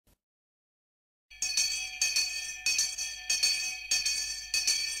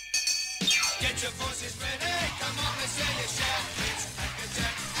Get your voices ready, come on, let's hear you shout. It's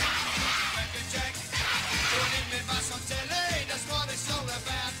Crackerjack, Crackerjack. Putting me bus on telly, that's what it's all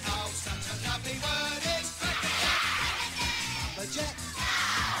about. Oh, such a lovely word, it's Crackerjack. Jack,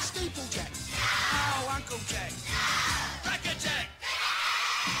 Steeplejack, Oh, Uncle Jack. Crackerjack.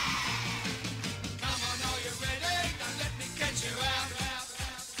 Come on, are you ready? Don't let me catch you out.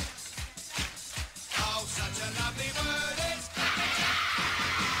 Oh, such a lovely word, it's Crackerjack.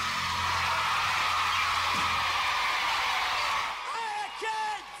 Hiya,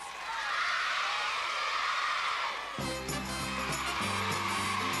 kids!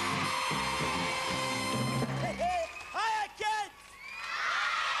 Hiya, kids!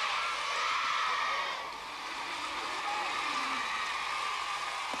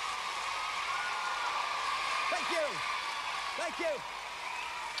 Thank you. Thank you.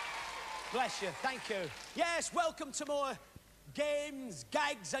 Bless you. Thank you. Yes, welcome to more games,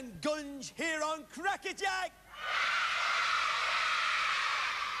 gags and gunge here on Crackerjack.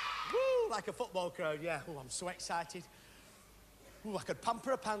 Woo, like a football crowd, yeah. Oh, I'm so excited. Ooh, I could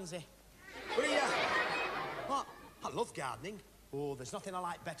pamper a pansy. But yeah, what? I love gardening. Oh, there's nothing I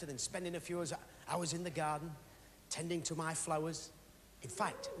like better than spending a few hours in the garden, tending to my flowers. In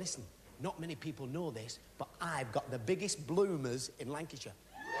fact, listen, not many people know this, but I've got the biggest bloomers in Lancashire.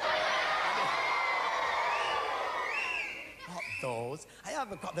 Not those. I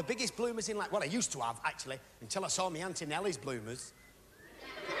haven't got the biggest bloomers in well, I used to have, actually, until I saw my Auntie Nellie's bloomers.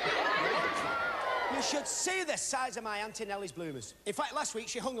 You should see the size of my Auntie Nellie's bloomers. In fact, last week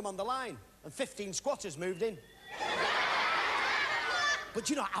she hung them on the line and 15 squatters moved in. But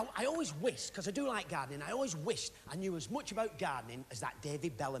you know, I always wished, because I do like gardening, I always wished I knew as much about gardening as that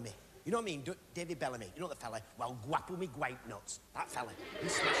David Bellamy. You know what I mean? David Bellamy, you know the fella? Well, guapo me grape nuts. That fella.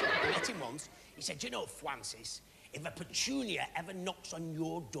 He's smashing. I met him once. He said, you know, Francis, if a petunia ever knocks on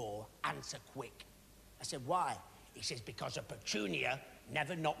your door, answer quick. I said, why? He says, because a petunia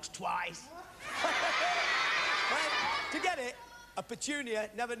never knocks twice. Well, to get it, a petunia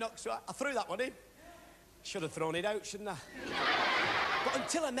never knocks twice. I threw that one in. Should have thrown it out, shouldn't I? But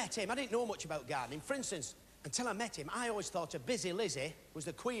until I met him, I didn't know much about gardening. For instance, until I met him, I always thought a busy Lizzie was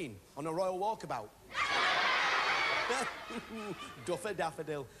the queen on a royal walkabout. Duffer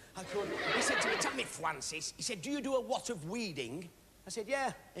daffodil. I couldn't. He said to me, tell me, Francis, he said, do you do a lot of weeding? I said,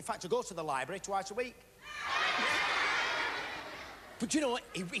 yeah. In fact, I go to the library twice a week. But you know what?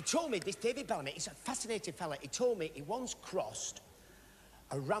 He told me, this David Bellamy, he's a fascinating fella. He told me he once crossed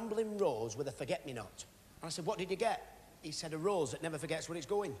a rambling rose with a forget-me-not. And I said, what did you get? He said, a rose that never forgets where it's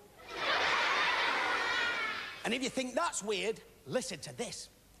going. And if you think that's weird, listen to this.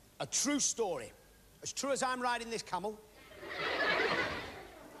 A true story. As true as I'm riding this camel.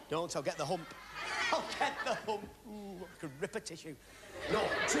 Don't, I'll get the hump. I'll get the hump. Ooh, I could rip a tissue. No,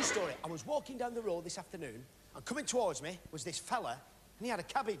 true story. I was walking down the road this afternoon, and coming towards me was this fella, and he had a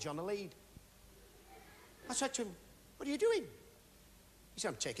cabbage on a lead. I said to him, what are you doing? He said,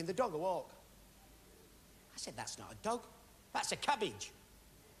 I'm taking the dog a walk. I said, that's not a dog. That's a cabbage.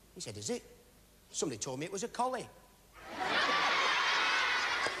 He said, is it? Somebody told me it was a collie.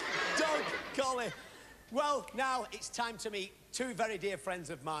 Dog, collie. Well, now it's time to meet two very dear friends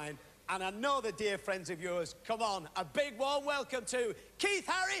of mine, and I know they're dear friends of yours. Come on, a big warm welcome to Keith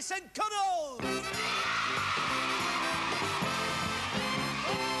Harris and Cuddles.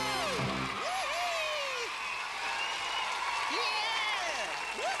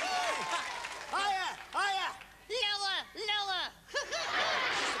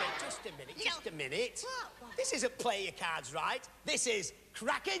 Just a minute. What? This isn't play your cards right. This is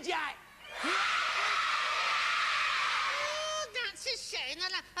Crackerjack. Oh, that's a shame.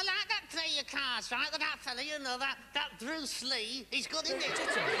 I like that play your cards right with that fella, you know, that Bruce Lee. He's good in it.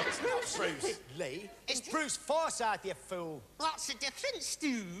 Just a minute. It's not Bruce Lee. It's Bruce Forsyth, you fool. What's the difference,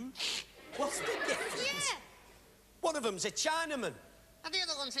 Stu? What's the difference? Yeah. One of them's a Chinaman. And the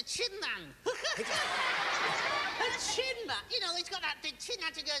other one's a chin man. A chin man? You know, he's got that big chin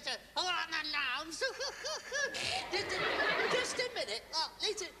that he goes to, all right, man, now. Just a minute.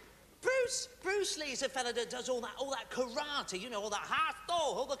 Listen, Bruce Lee's a fella that does all that karate, you know, all that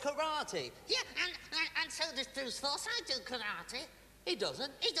all the karate. Yeah, and so does Bruce Forsyth do karate. He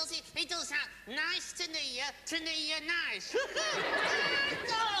doesn't. He does that nice to knee you nice.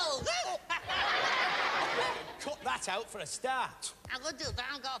 No! Cut that out for a start. I would do, but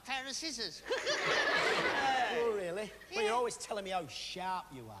I've got a pair of scissors. Oh, really? Yeah. Well, you're always telling me how sharp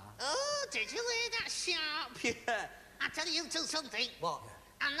you are. Oh, did you hear that sharp? Yeah. I'll tell you two something. What?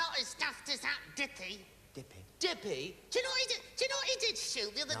 I'm not as daft as that Dippy. Dippy. Dippy? Do you know what he did? Do you know what he did,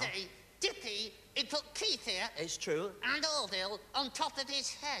 Stu, the other day? Dippy, he put Keith here It's true. and Orville on top of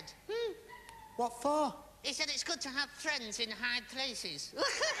his head. What for? He said it's good to have friends in high places.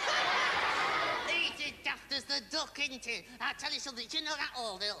 He's as daft as the duck, isn't he? I'll tell you something. Do you know that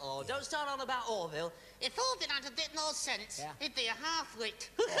Orville? Oh, don't start on about Orville. If Orville had a bit more sense, Yeah. he'd be a half-wit.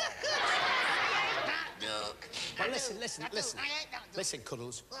 I hate that duck. Well, I listen, do. listen, I do. listen. I hate that duck. Listen,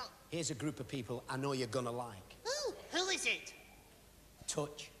 Cuddles. What? Here's a group of people I know you're gonna like. Who is it?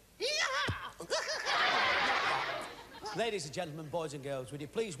 Touch. Yeah! Ladies and gentlemen, boys and girls, would you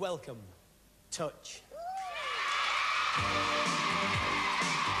please welcome Touch.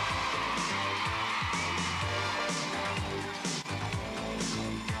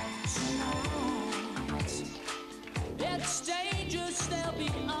 It's dangerous, they'll be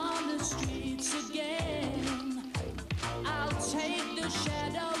on the streets again. I'll take the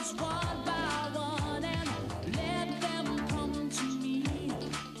shadows one by one and let them come to me.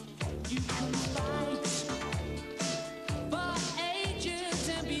 You can fight for ages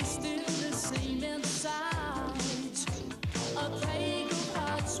and be still the same inside. A plague of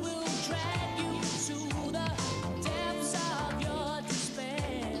hearts will drag you to the depths of your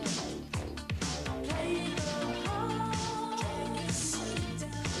despair. Plague of hearts,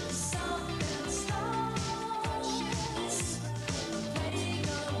 something starts. Plague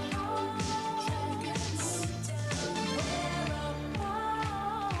of hearts, we're apart.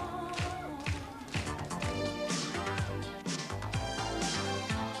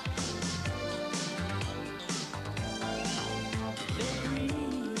 They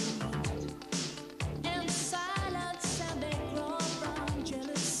breathe in silence and they grow from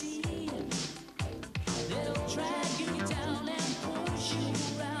jealousy. They'll drag you down and push you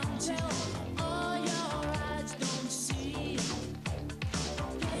around till all your eyes don't see.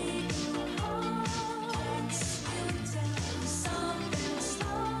 Plague of hearts, something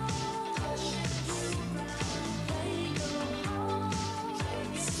starts. Plague of hearts,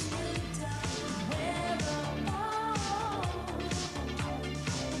 we're apart.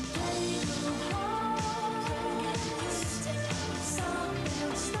 Plague of hearts,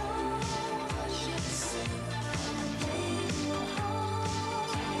 something starts. Plague of hearts, we're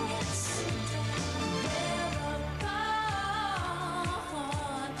apart.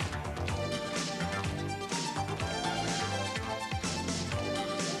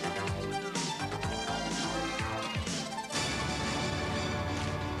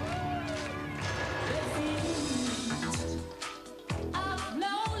 Of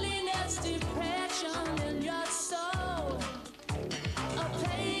loneliness, depression in your soul. A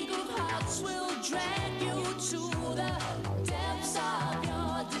plague of hearts will drag you to the depths of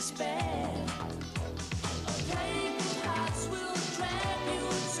your despair. A plague of hearts will drag you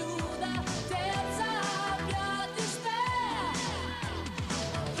to the depths of your despair.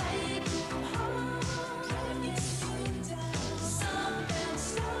 A plague of hearts, something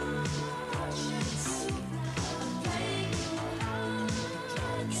starts. A plague of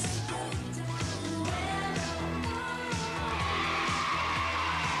hearts, we're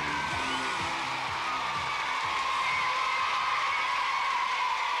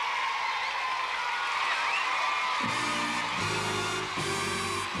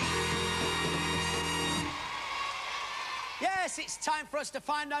Yes, it's time for us to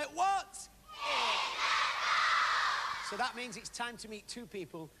find out what. So that means it's time to meet two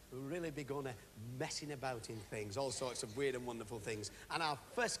people who really be gonna messing about in things, all sorts of weird and wonderful things. And our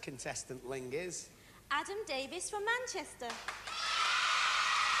first contestant, Ling, is... Adam Davis from Manchester.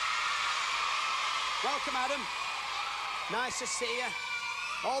 Welcome, Adam. Nice to see you.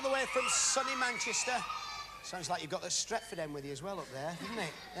 All the way from sunny Manchester. Sounds like you've got the Stretford end with you as well up there, doesn't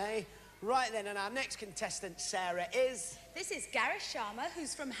it? Hey? Right then, and our next contestant, Sarah, is... This is Gareth Sharma,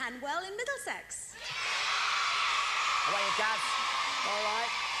 who's from Hanwell in Middlesex. How are you, Gav? All right.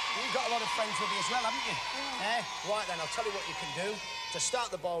 You've got a lot of friends with you as well, haven't you? Yeah. Right then, I'll tell you what you can do. To start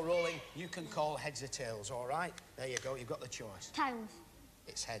the ball rolling, you can call heads or tails, all right? There you go, you've got the choice. Tails.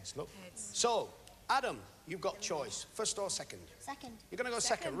 It's heads, look. So, Adam, you've got choice. First or second? Second. You're going to go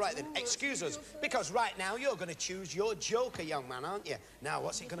second. Right then, excuse us, because right now you're going to choose your joker, young man, aren't you? Now,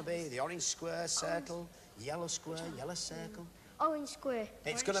 what's it going to be? The orange square, circle, yellow square, yellow circle? Orange square.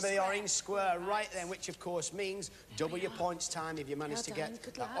 It's going to be the orange square, right then, which of course means double your points time if you manage to get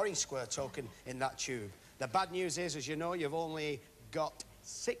that orange square token in that tube. The bad news is, as you know, you've only got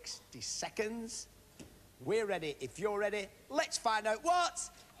 60 seconds. We're ready. If you're ready, let's find out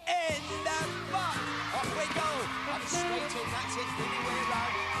what's in the box. Off we go. And straight in, that's it, bring your way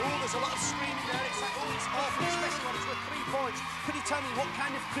around. Oh, there's a lot of screaming there. It's like, oh, it's awful, especially when it's worth 3 points. Could you tell me what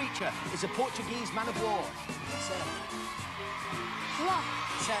kind of creature is a Portuguese man of war?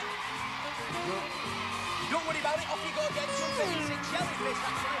 Set. Don't worry about it. Off you go again. It's a jellyfish,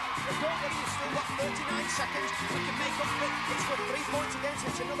 actually. But don't worry, you've still got 39 seconds. We can make up for it. It's worth 3 points again, so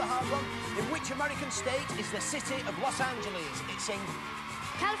it's another hard one. In which American state is the city of Los Angeles? It's in...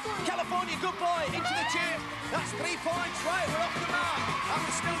 California. California, good boy. Into the tube. That's 3 points. Right, we're off the mark. And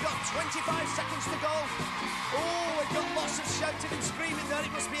we've still got 25 seconds to go. Oh, we've got lots of shouting and screaming there.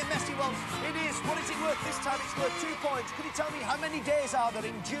 It must be a messy one. It is. What is it worth this time? It's worth 2 points. Could you tell me how many days are there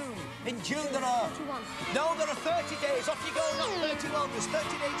in June? In June there are... 21. No, there are 30 days. Off you go, not 31. There's 30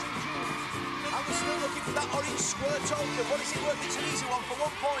 days in June. And we're still looking for that orange square token. What is it worth? It's an easy one for 1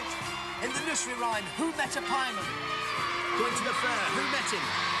 point. In the nursery rhyme, who met a pieman? Going to the fair. Who met him?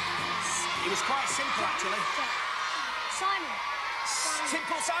 It was quite simple, actually. Simon.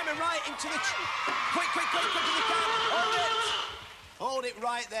 Simple Simon, right, into the... Quick, quick, quick, quick as you can. Hold it. Hold it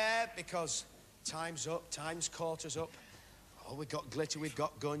right there, because time's up, time's caught us up. Oh, we've got glitter, we've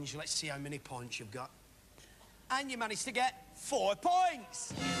got guns. Let's see how many points you've got. And you managed to get 4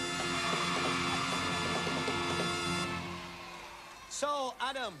 points. So,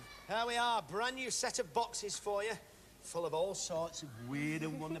 Adam, here we are. Brand new set of boxes for you. Full of all sorts of weird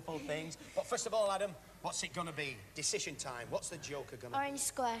and wonderful things. But first of all, Adam, what's it going to be? Decision time. What's the joker going to be? Orange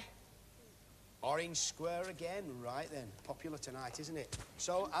square. Orange square again. Right then. Popular tonight, isn't it?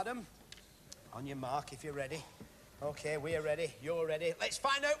 So, Adam, on your mark if you're ready. OK, we're ready. You're ready. Let's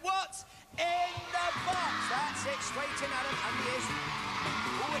find out what's in the box. That's it. Straight in, Adam. And he is.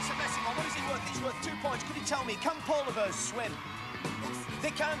 Oh, it's a messy one. What is it worth? It's worth 2 points. Could you tell me, can polar bears swim?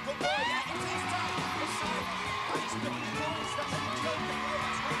 They can. Good boy. Yeah, it's time. It's time. And it's 50 points. That's a joker.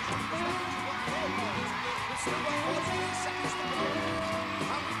 We've still got 43 seconds to go.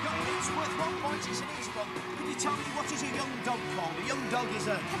 And we've got it's worth 1 point. It's an easy one. Could you tell me what is a young dog called? A young dog is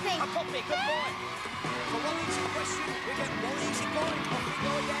a... Puppy. A puppy. Good boy. For 1 easy question, we get 1 easy point. Off we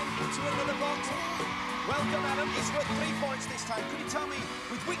go again into another box. Well done, Adam. It's worth 3 points this time. Could you tell me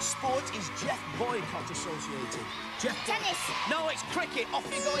with which sport is Jeff Boycott associated? Jeff... Tennis. No, it's cricket. Off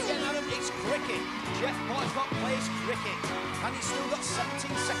you go again, Adam. It's cricket. Jeff Boycott plays cricket. And he's still got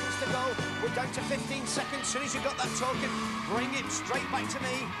 17 seconds to go. We're down to 15 seconds. As soon as you've got that token, bring it straight back to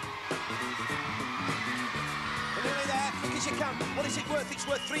me. We're nearly there. Quick as you can. What is it worth? It's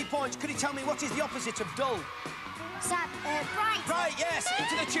worth 3 points. Could you tell me what is the opposite of dull? Sad. Bright. Right, yes.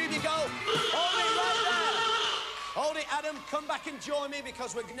 Into the tube you go. Hold it right there. Hold it, Adam. Come back and join me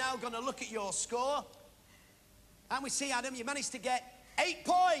because we're now going to look at your score. And we see, Adam, you managed to get 8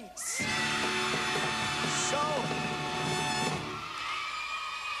 points.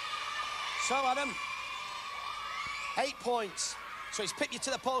 So, Adam, 8 points. So he's picked you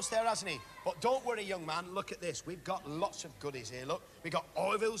to the post there, hasn't he? But don't worry, young man. Look at this. We've got lots of goodies here. Look, we've got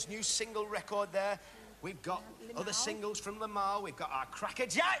Orville's new single record there. We've got other singles from Limahl. We've got our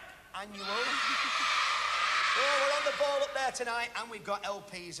Crackerjack annual. Oh, we're on the ball up there tonight. And we've got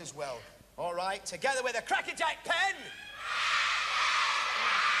LPs as well. All right, together with a Crackerjack pen.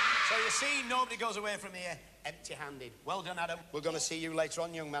 So you see, nobody goes away from here empty-handed. Well done, Adam. We're going to see you later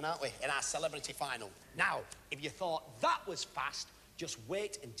on, young man, aren't we, in our celebrity final. Now, if you thought that was fast, just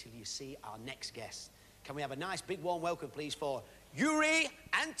wait until you see our next guest. Can we have a nice big warm welcome, please, for Yuri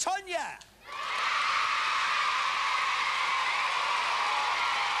and Tonya?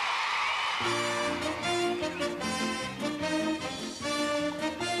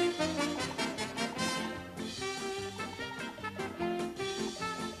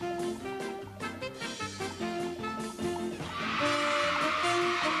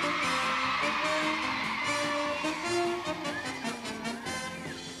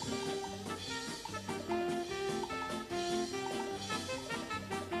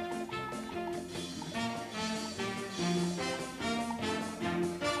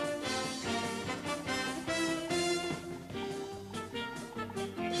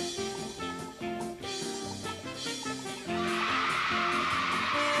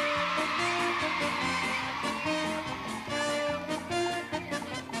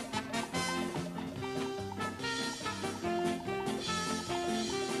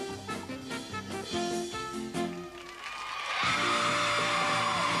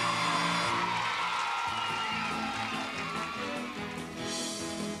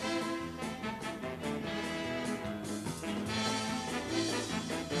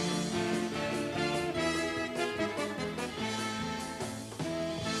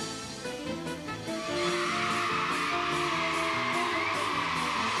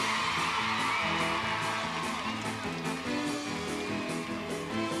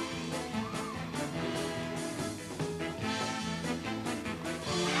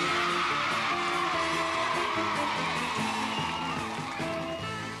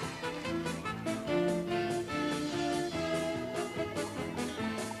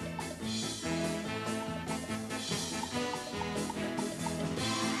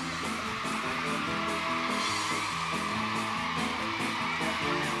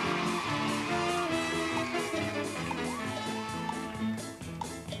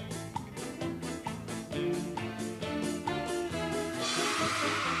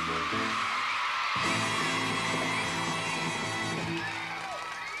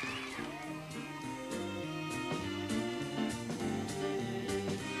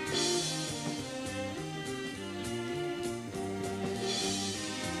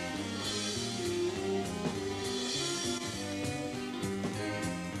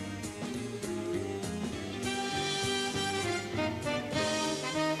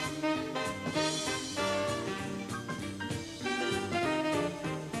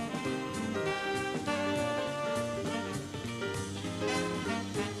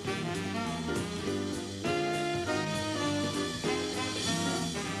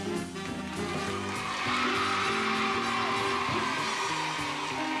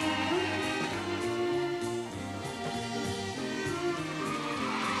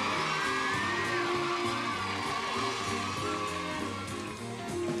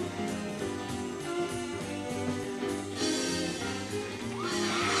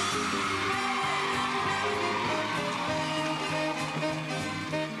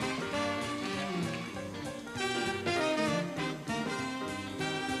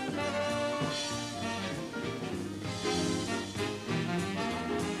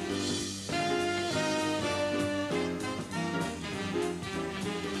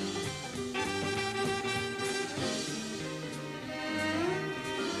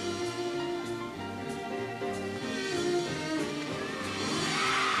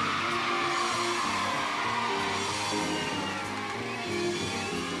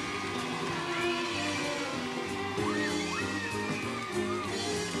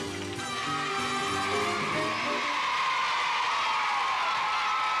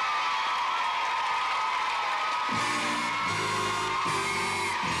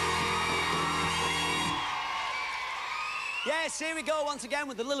 Yes, here we go once again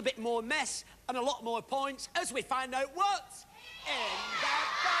with a little bit more mess and a lot more points as we find out what's in the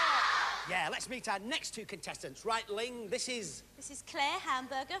box. Yeah, let's meet our next two contestants. Right, Ling, this is Claire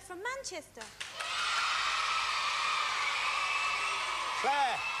Hamburger from Manchester.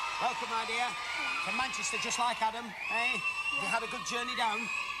 Claire. Welcome, my dear. From Manchester, just like Adam. Hey, you had a good journey down?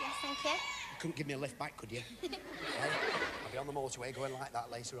 Yes, thank you. You couldn't give me a lift back, could you? Hey, I'll be on the motorway going like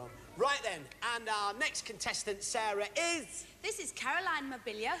that later on. Right then, and our next contestant, Sarah, is... This is Caroline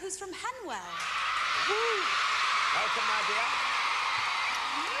Mobilia, who's from Hanwell. Woo. Welcome, my dear.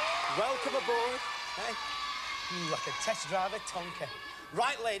 Welcome aboard. Hey, like a test drive a Tonka.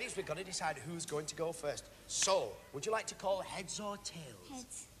 Right, ladies, we've got to decide who's going to go first. So, would you like to call heads or tails?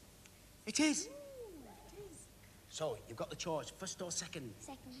 Heads. It is. So, you've got the choice, first or second?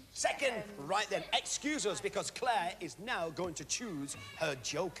 Second. Second. Right then, excuse us, because Claire is now going to choose her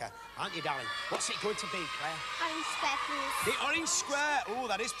joker. Aren't you, darling? What's it going to be, Claire? Orange square, please. The orange square. Oh,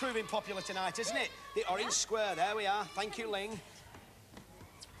 that is proving popular tonight, isn't it? The orange square. There we are. Thank you, Ling.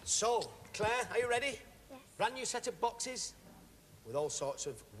 So, Claire, are you ready? Yes. Brand new set of boxes with all sorts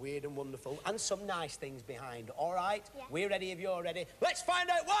of weird and wonderful and some nice things behind. All right? Yeah. We're ready if you're ready. Let's find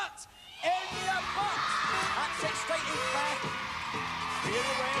out what's in the box. That's it, straight in, Claire. The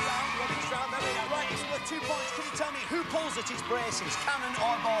other way around, rubbish round, there we go. Right, it's worth 2 points. Can you tell me who pulls at his braces, cannon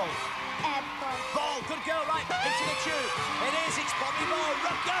or ball? Ball. Ball, good girl, right, into the tube. It is, it's Bobby Ball,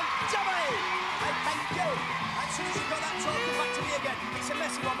 rock and dummy! And thank you. As soon as you've got that talking back to me again, it's a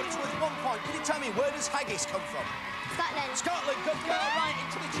messy one, but it's worth 1 point. Can you tell me, where does haggis come from? Scotland. Scotland, good girl, right,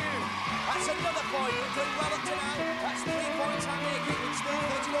 into the tube. That's another point. You're doing well up to now. That's 3 points, I make it, with still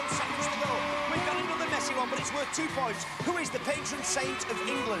 31 seconds to go. We've got another messy one, but it's worth 2 points. Who is the patron saint of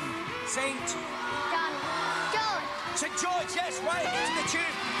England? Saint... John. George. St George, yes, right, into the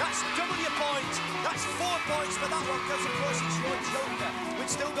tube. That's double your points. That's 4 points for that one, because of course it's your joker. We've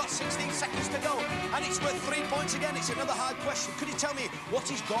still got 16 seconds to go. And it's worth 3 points again. It's another hard question. Could you tell me, what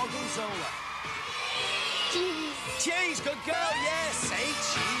is gorgonzola? Cheese. Cheese, good girl, yes, say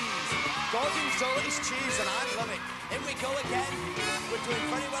cheese. Gorgonzola is cheese, and I love it. In we go again. We're doing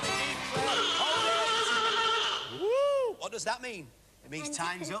very well indeed, Claire. Hold it. Woo! What does that mean? It means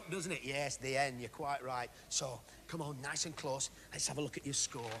time's up, doesn't it? Yes, the end, you're quite right. So, come on, nice and close. Let's have a look at your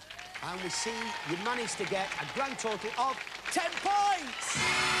score. And we see you managed to get a grand total of 10 points!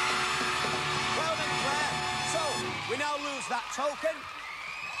 Well done, Claire. So, we now lose that token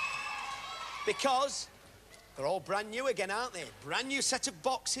because they're all brand new again, aren't they? Brand new set of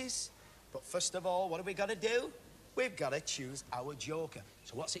boxes. But first of all, what have we got to do? We've got to choose our joker.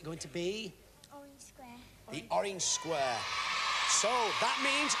 So what's it going to be? Orange square. The orange square. So that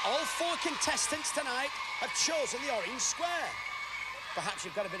means all 4 contestants tonight have chosen the orange square. Perhaps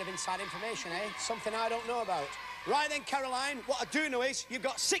you've got a bit of inside information, eh? Something I don't know about. Right then, Caroline, what I do know is you've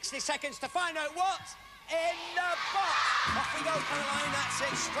got 60 seconds to find out what's in the box. Off we go, Caroline, that's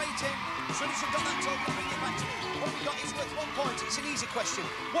it, straight in. As soon as you've got that token, I'll bring it back to you. What we've got is worth 1 point. It's an easy question.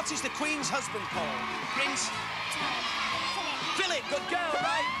 What is the Queen's husband called? Prince? Philip, good girl,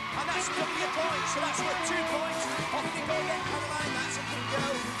 right? And that's double your points, so that's worth 2 points. Off we go again, Caroline, that's a good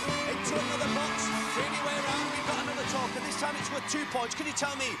girl. Into another box, really way around, we've got another token. This time it's worth 2 points. Can you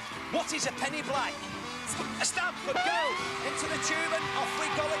tell me, what is a penny black? A stamp, good girl. Into the tube and off we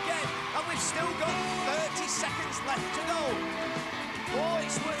go again. And we've still got 30 seconds left to go. Oh,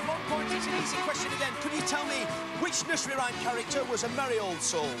 it's worth 1 point. It's an easy question again. Could you tell me which nursery rhyme character was a merry old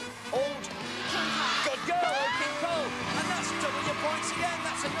soul? Old? Good girl, Old King Cole. And that's double your points again.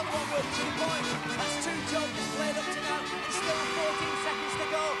 That's another one worth 2 points. That's 2 jokers played up to now. Still 14 seconds to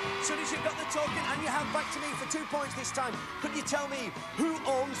go. As soon as you've got the token and you hand back to me for 2 points this time, could you tell me who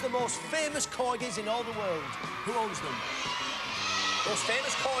owns the most famous corgis in all the world? Who owns them? Those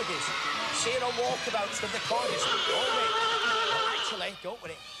famous corgis. See it on walkabouts with the corgis. Actually, don't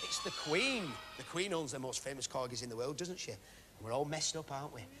worry, it's the Queen. The Queen owns the most famous corgis in the world, doesn't she? And we're all messed up,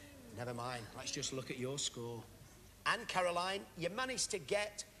 aren't we? Never mind, let's just look at your score. And Caroline, you managed to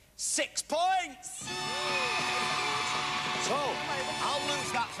get 6 points! So, I'll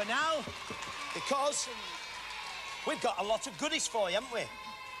lose that for now, because we've got a lot of goodies for you, haven't we?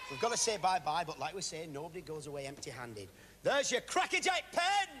 We've got to say bye-bye, but like we say, nobody goes away empty-handed. There's your Crackerjack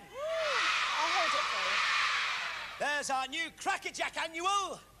pen! I'll hold it for you. There's our new Crackerjack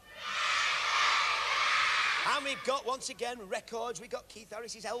annual! And we've got, once again, records. We've got Keith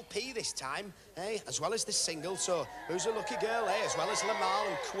Harris's LP this time, eh? As well as the single, so who's a lucky girl, eh? As well as Limahl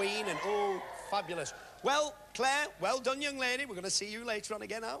and Queen and, oh, fabulous. Well, Claire, well done, young lady. We're going to see you later on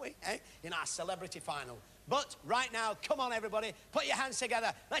again, aren't we, eh? In our celebrity final. But right now, come on, everybody, put your hands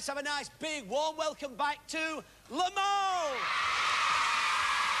together. Let's have a nice, big, warm welcome back to Limahl.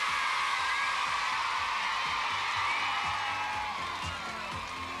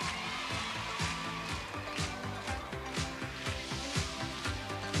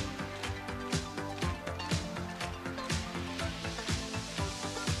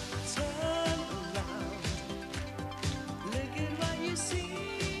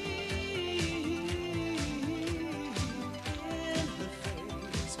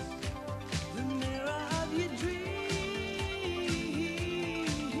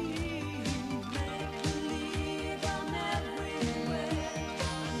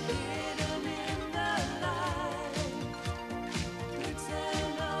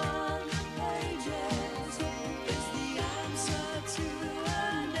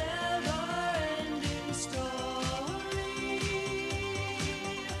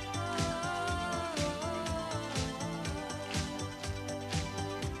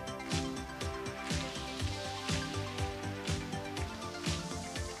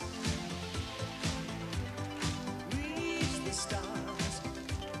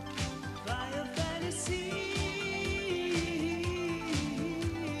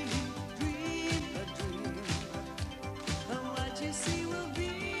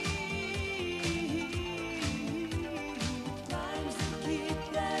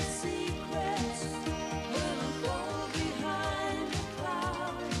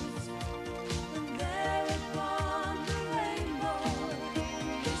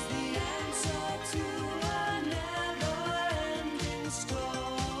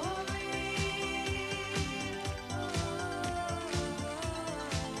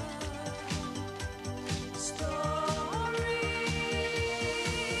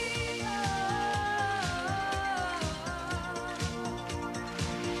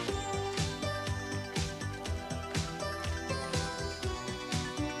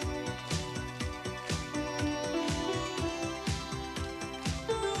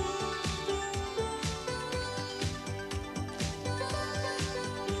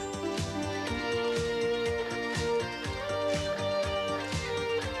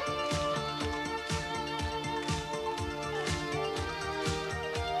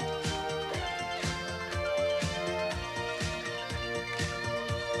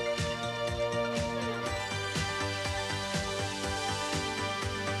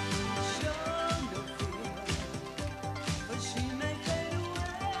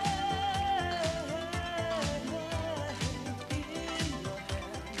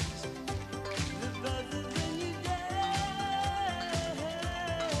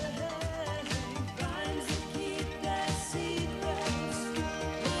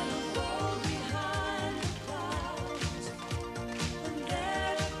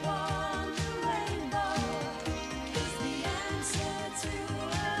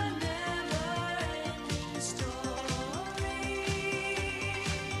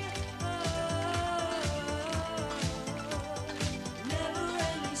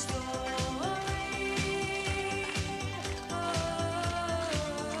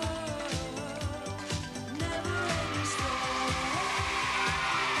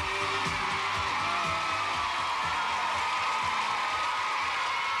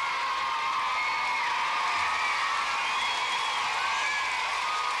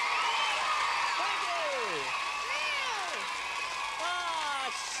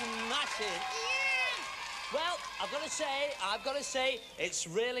 Smashing. Well, I've got to say, it's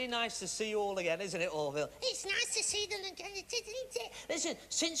really nice to see you all again, isn't it, Orville? It's nice to see them again, isn't it? Listen,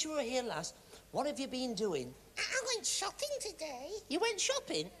 since you were here last, what have you been doing? I went shopping today. You went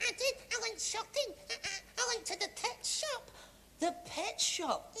shopping? I did. I went shopping. I went to the pet shop. The pet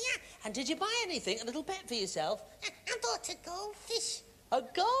shop? Yeah. And did you buy anything, a little pet for yourself? I bought a goldfish. A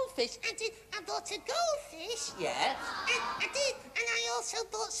goldfish? I did. I bought a goldfish. Yeah. I did. And I also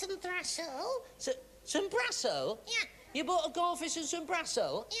bought some brasso. Some brasso? Yeah. You bought a goldfish and some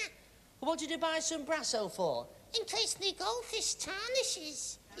brasso? Yeah. What did you buy some brasso for? In case the goldfish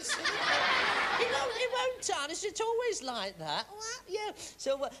tarnishes. You see? It won't tarnish. It's always like that. What? Yeah.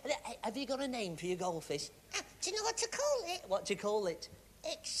 So, have you got a name for your goldfish? Do you know what to call it? What do you call it?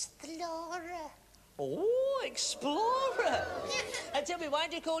 Explorer. Oh, Explorer. And tell me, why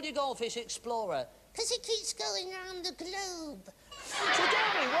do you call your goldfish Explorer? Because it keeps going round the globe. So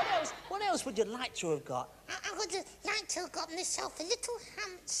tell me, what else would you like to have got? I would have liked to have got myself a little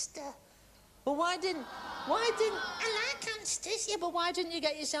hamster. But why didn't... I like hamsters. Yeah, but why didn't you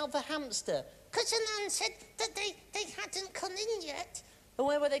get yourself a hamster? Because the nan said that they hadn't come in yet. And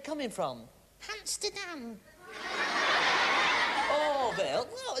where were they coming from? Amsterdam. Oh, Orville,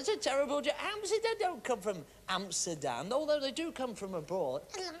 well, it's a terrible joke. Hamsters, they don't come from Amsterdam, although they do come from abroad.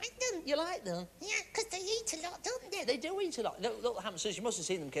 I like them. You like them? Yeah, because they eat a lot, don't they? They do eat a lot. Little hamsters, you must have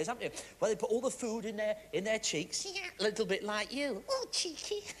seen them, kids, haven't you? Well, they put all the food in their cheeks. Yeah. A little bit like you. Oh,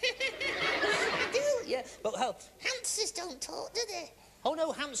 cheeky. I do. Yeah, but hell... Hamsters don't talk, do they? Oh,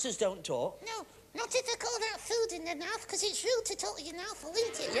 no, hamsters don't talk. No, not if they got that food in their mouth, because it's rude to talk to your mouth,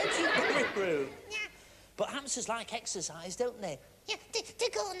 isn't it? Yes, it's very rude. Yeah. But hamsters like exercise, don't they? Yeah, they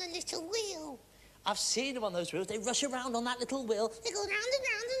go on a little wheel. I've seen them on those wheels. They rush around on that little wheel. They go round and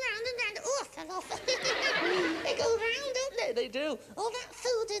round and round and round. Oh, I fell off. They go round, don't they? They do. All that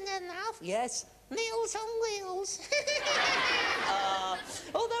food in their mouth. Yes. Meals on wheels.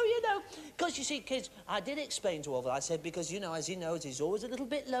 Although, you know, because you see, kids, I did explain to Orville, I said, because, you know, as he knows, he's always a little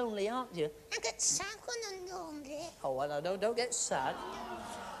bit lonely, aren't you? I get sad when I'm lonely. Oh, well, no, don't get sad.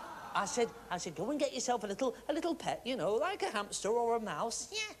 I said, go and get yourself a little pet, you know, like a hamster or a mouse.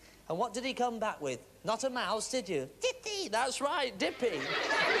 Yeah. And what did he come back with? Not a mouse, did you? Dippy. That's right, Dippy.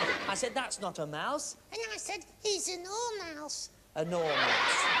 I said, that's not a mouse. And I said, he's an mouse. A mouse.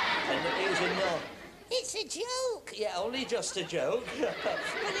 And it is a no. It's a joke. Yeah, only just a joke. But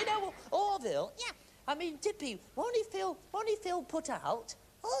you know, Orville. Yeah. I mean, Dippy, won't he feel put out?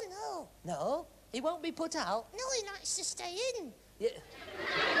 Oh, no. No, he won't be put out. No, he likes to stay in. Yeah.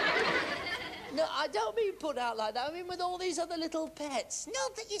 No, I don't mean put out like that. I mean with all these other little pets. No,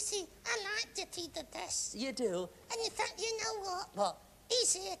 but you see, I like Dippy the best. You do? And in fact, you know what? What?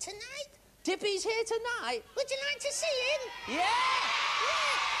 He's here tonight. Dippy's here tonight? Would you like to see him? Yeah!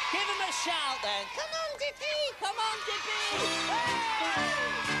 Yeah. Give him a shout, then. Come on, Dippy. Come on, Dippy! Hey!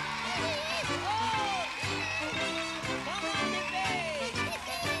 Oh! Come on, Dippy!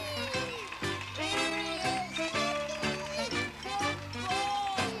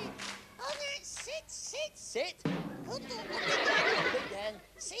 All right, sit. Sit. Good Good then.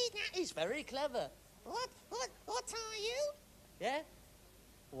 See, that He's very clever. What are you? Yeah?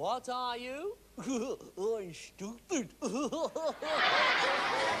 What are you? I'm stupid. He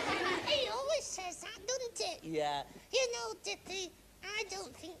always says that, doesn't it? Yeah. You know, Dippy, I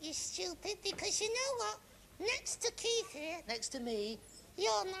don't think you're stupid because you know what? Next to Keith here, Next to me.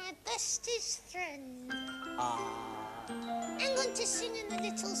 you're my bestest friend. Ah. I'm going to sing him a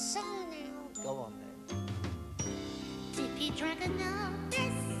little song now. Go on, then. Dippy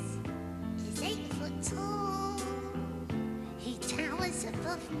Dragonaurus, he's 8 foot tall. He towers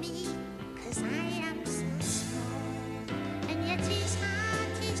above me, 'cause I am so small. And yet his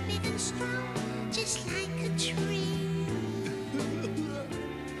heart is big and strong, just like a tree.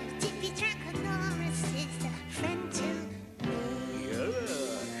 Dippy Dragonaurus is a friend to me.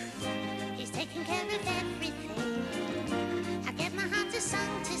 Yeah. He's taking care of everything. I gave my heart a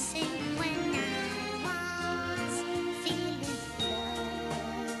song to sing when I was feeling low.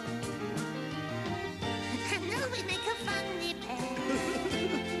 I know we make a funny pair.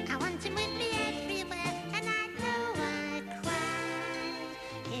 I want him with me everywhere, and I know I'd cry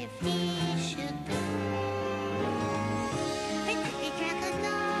if he should go. But Dippy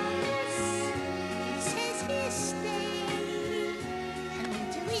Dragonaurus, he says he'll stay and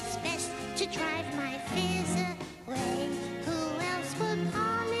do his best to drive my fears away. Who else would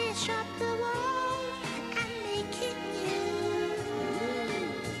polish up the wall and make it new?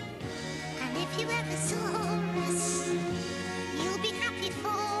 And if you ever saw us, you'll be happy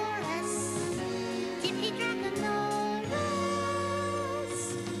for us. Dippy Dragonaurus,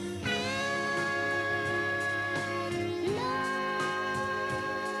 I love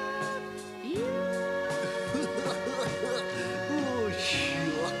you. Oh,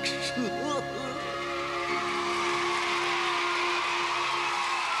 shucks.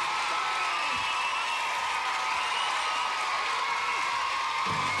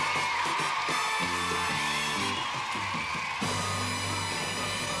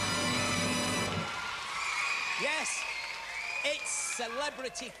 Yes, it's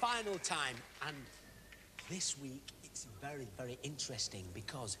celebrity final time. And this week, it's very, very interesting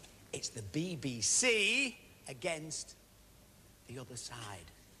because it's the BBC against the other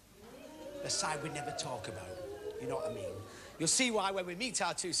side. The side we never talk about. You know what I mean? You'll see why when we meet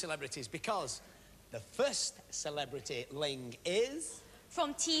our two celebrities, because the first celebrity, Ling, is...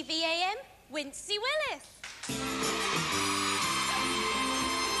 From TVAM, Wincy Willis.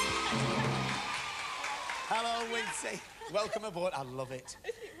 Hello, Wincy. Welcome aboard. I love it.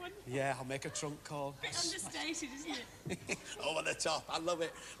 Isn't it wonderful? Yeah, I'll make a trunk call. A bit understated, isn't it? Over the top. I love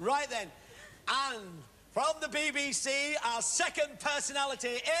it. Right then. And from the BBC, our second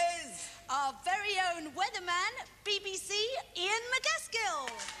personality is... Our very own weatherman, BBC Ian McGaskill.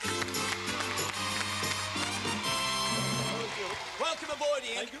 Welcome welcome aboard,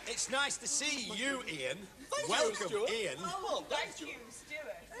 Ian. It's nice to see you, Ian. Welcome, Ian. Oh, thank you, Stuart.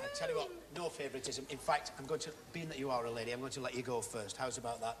 I tell you what, no favouritism. In fact, I'm going to, being that you are a lady, I'm going to let you go first. How's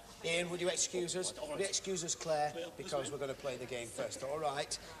about that? Ian, would you excuse us? Would you excuse us, Claire? Because we're going to play the game first. All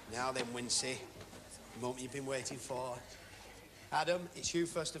right. Now then, Wincy, the moment you've been waiting for. Adam, it's you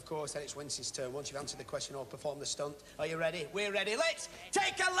first, of course, then it's Wincy's turn. Once you've answered the question or performed the stunt, are you ready? We're ready. Let's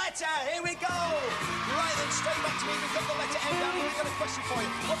take a letter. Here we go. Right then, straight back to me. We've got the letter M down here. We've got a question for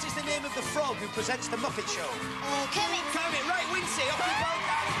you. What is the name of the frog who presents the Muppet Show? Kermit. Kermit, right, Wincy, off we go,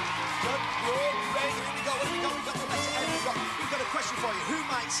 darling. Good, good, great, here we go, what have we got? We've got the letter M, we've got a question for you. Who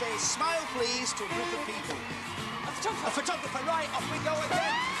might say, smile please, to a group of people? A photographer, right, off we go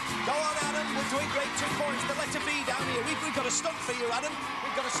again. Go on, Adam, we're doing great, 2 points. The letter B down here, we've got a stunt for you, Adam.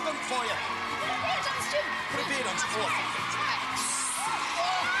 We've got a stunt for you. Put a beard on, Stu.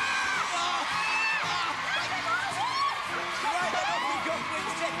 Right then, off we go,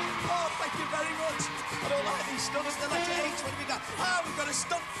 Wincy. Oh, thank you very much. I don't like these stunts. The letter H, what have we got? Ah, we've got a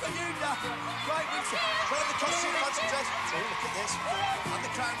stunt for you, Dad. Right, Wincy. Put on the costume, fancy dress. Oh, look at this. And the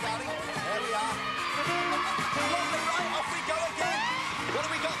crown, darling. There we are. Lovely, right, off we go again. What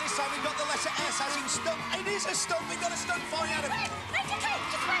have we got this time? We've got the letter S, as in stunt. It is a stunt. We've got a stunt for you, Adam. Put your cake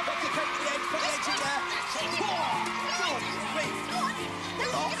to the edge. Put the edge in there. Good. Wait.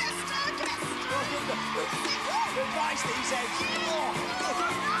 Revise these eggs.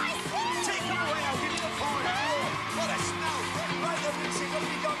 Take them away, I'll give you a point. What a smell. Right then, Wincy, what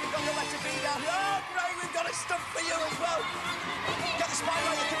have we got? We've got the letter B down here. Oh, great, we've got a stunt for you as well. Get the spine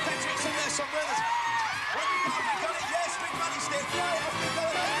right, the Confederates in there somewhere. What have we got? We've got it, yes, we've managed it. Right, off we go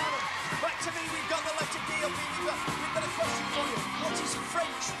again. Back to me, we've got the letter D up here. We've got a question for you. What is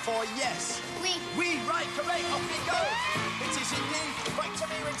French for yes? Oui. Oui, right, correct, off we go. It is indeed. Back to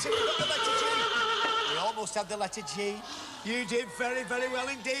me, Wincy, we've got the letter G. We almost had the letter G. You did very, very well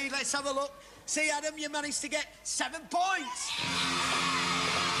indeed. Let's have a look. See, Adam, you managed to get 7 points.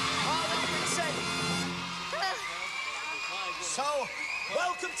 Oh, what did we say? So,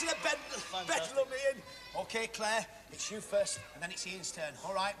 welcome to the bedlam, Ian. OK, Claire, it's you first, and then it's Ian's turn.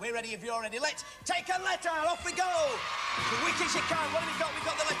 All right, we're ready if you're ready. Let's take a letter. Off we go. Quick as you can. What have we got? We've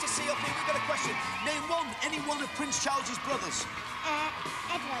got the letter C up here. We've got a question. Name any one of Prince Charles's brothers.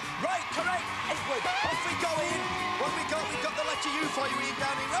 Edward. Right, correct. Edward. Off we go, Ian. What have we got? We've got the letter U for you, Ian,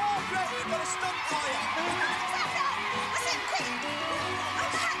 down here. Oh, great. We've got a stunt for you.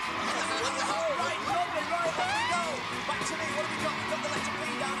 Right, lovely. Right, off we go. Back to me. What have we got? We've got the letter P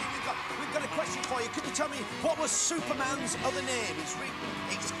down here. We've got a question for you. Could you tell me what was Superman's other name? It's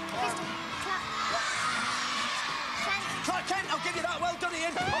Clark Kent. I'll give you that. Well done,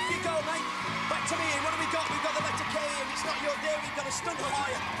 Ian. Off you go, mate. Back to me, Ian. What have we got? We've got the letter K, and it's not your day. We've got a stunt for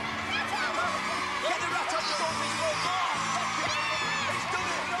you. Get the rat out the door, people. Oh, thank you. It's done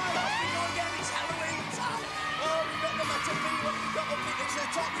it. Right, off we go again. It's Halloween time. Oh, we've got the letter B. What have we got up here? It's the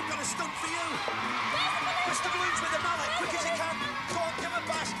top. We've got a stunt for you. Mr. Balloons with the mallet. Quick as you can. Go on, give him a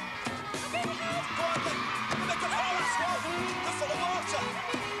bash. Go on, then. They're full of water.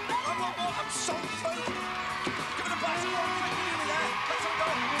 I want more. I'm so full. Give it a bash. Go on, quick, nearly there. Let's all go.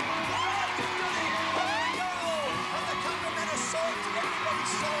 Right, we've done it. There we go. And the cameramen are sorted.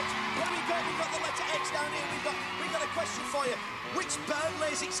 Everybody's sorted. What have we got? We've got the letter X down here. We've got a question for you. Which bird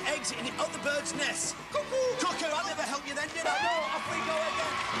lays its eggs in the other bird's nest? Cuckoo. Cuckoo. I never helped you then, did I? No. Off we go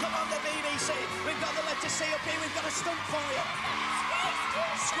again. Come on, the BBC. We've got the letter C up here. We've got a stunt for you.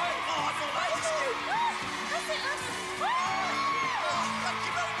 Squid. Oh, I don't like this. Oh, thank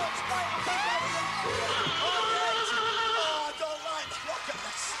you very much, mate. I'll keep going. Oh, I don't like that. Look at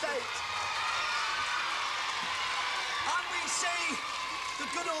the state. And we see the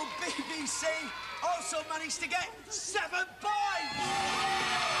good old BBC also managed to get 7 points.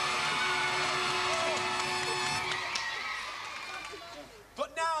 But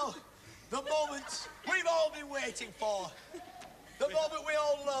now, the moment we've all been waiting for. The moment we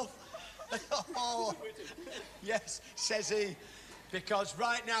all love. Oh, yes, says he. Because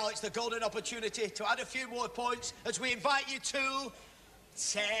right now it's the golden opportunity to add a few more points as we invite you to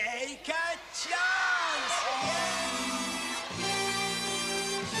take a chance.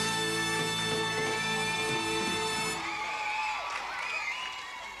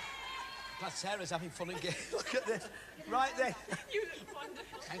 Glad Sarah's having fun again. Look at this. Right then. You look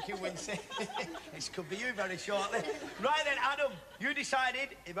wonderful. Thank you, Wincy. This could be you very shortly. Right then, Adam, you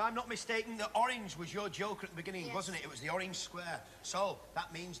decided, if I'm not mistaken, that orange was your joker at the beginning, Yes. wasn't it? It was the orange square. So,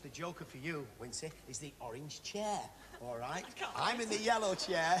 that means the joker for you, Wincy, is the orange chair. All right? I'm in the yellow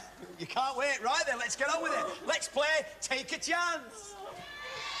chair. You can't wait. Right then, let's get on with it. Let's play Take a Chance.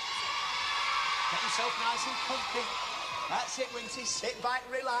 Get yourself nice and comfy. That's it, Wincy. Sit back,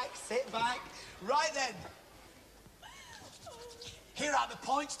 relax, sit back. Right then. Here are the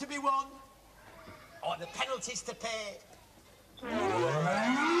points to be won, or the penalties to pay.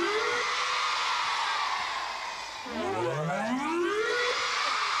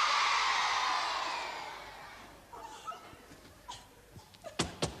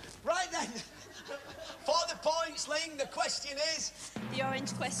 Right then. For the points, Ling, the question is... The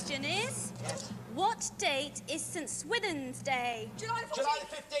orange question is, what date is St. Swithin's Day? July 14th. July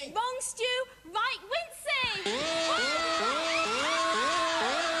the 15th. Wrong, Stu. Right, Wincy.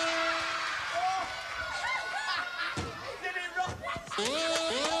 Did it wrong.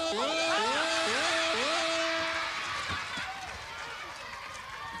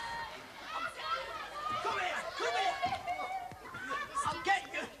 Come here, come here. I'll get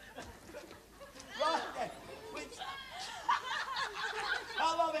you. Right then.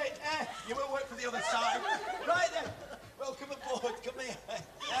 I love it. You will work for the other side. Right then. Welcome aboard. Come here.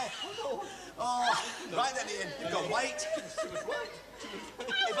 Oh, right then, Ian. You've got white.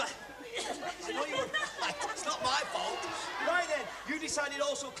 No, you were right. It's not my fault. Right then. You decided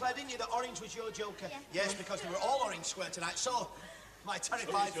also, Claire, didn't you, that orange was your joker? Yeah. Yes, because they were all orange square tonight. So, my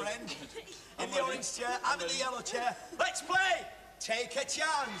terrified friend in the orange chair, I'm in the yellow chair. Let's play. Take a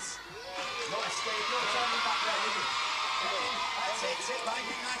chance. No escape, no turning back there, is it? That's it, sit back,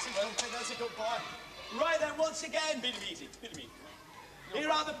 get nice and comfy, that's a good boy. Right then, once again. Bit of easy, bit of me. Here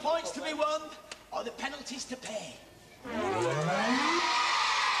are the points to be won, or the penalties to pay.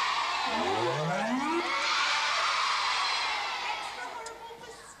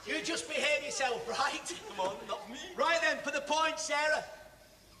 You just behave yourself, right? Come on, not me. Right then, for the points, Sarah.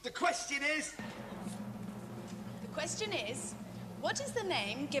 The question is... The question is, what is the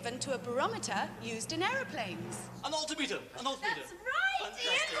name given to a barometer used in aeroplanes? An altimeter, an altimeter. That's right,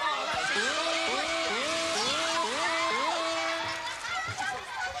 Fantastic.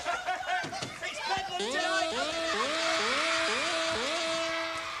 It's bedlam tonight!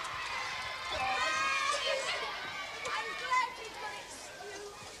 I'm glad you got it, Stu.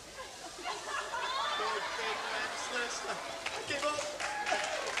 I give up.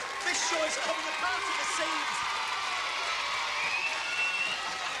 This show is coming apart at the seams.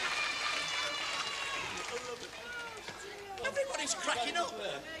 Everybody's cracking up.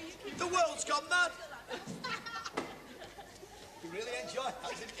 The world's gone mad. You really enjoyed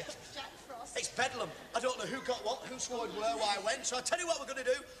that, didn't you? It's bedlam. I don't know who got what, who scored where, why, when. So I'll tell you what we're going to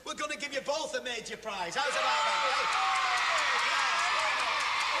do. We're going to give you both a major prize. How's about that?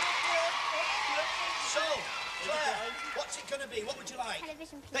 So, Claire, what's it going to be? What would you like?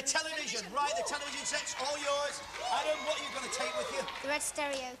 Television, The please. television, right? The television set's all yours. Adam, what are you going to take with you? The red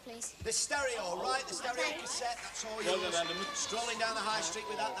stereo, please. The stereo, right? The stereo cassette, that's all Well yours. done, Adam. Strolling down the high street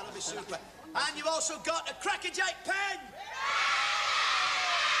with that, that'll be super. And you've also got a Crackerjack pen!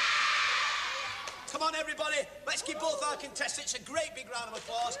 Come on, everybody. Let's give both our contestants a great big round of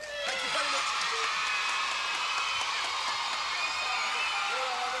applause. Thank you very much.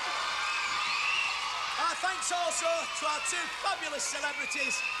 Our thanks also to our two fabulous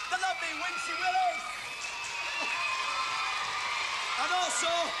celebrities, the lovely Wincy Willis and also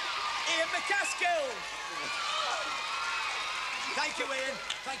Ian McCaskill. Thank you, Ian.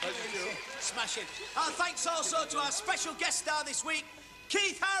 Thank you, Wincy. Smashing. Our thanks also to our special guest star this week,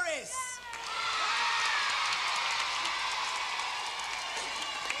 Keith Harris.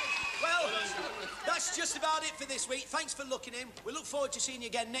 Well, that's just about it for this week. Thanks for looking in. We look forward to seeing you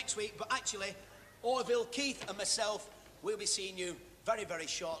again next week. But actually, Orville, Keith and myself will be seeing you very, very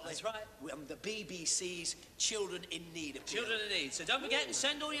shortly. That's right. On the BBC's Children in Need appeal. Children in need. So don't forget to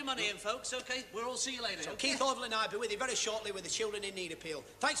send all your money in, folks, OK? We'll all see you later. So Keith, Orville and I will be with you very shortly with the Children in Need appeal.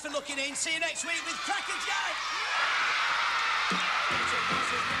 Thanks for looking in. See you next week with Crackerjack.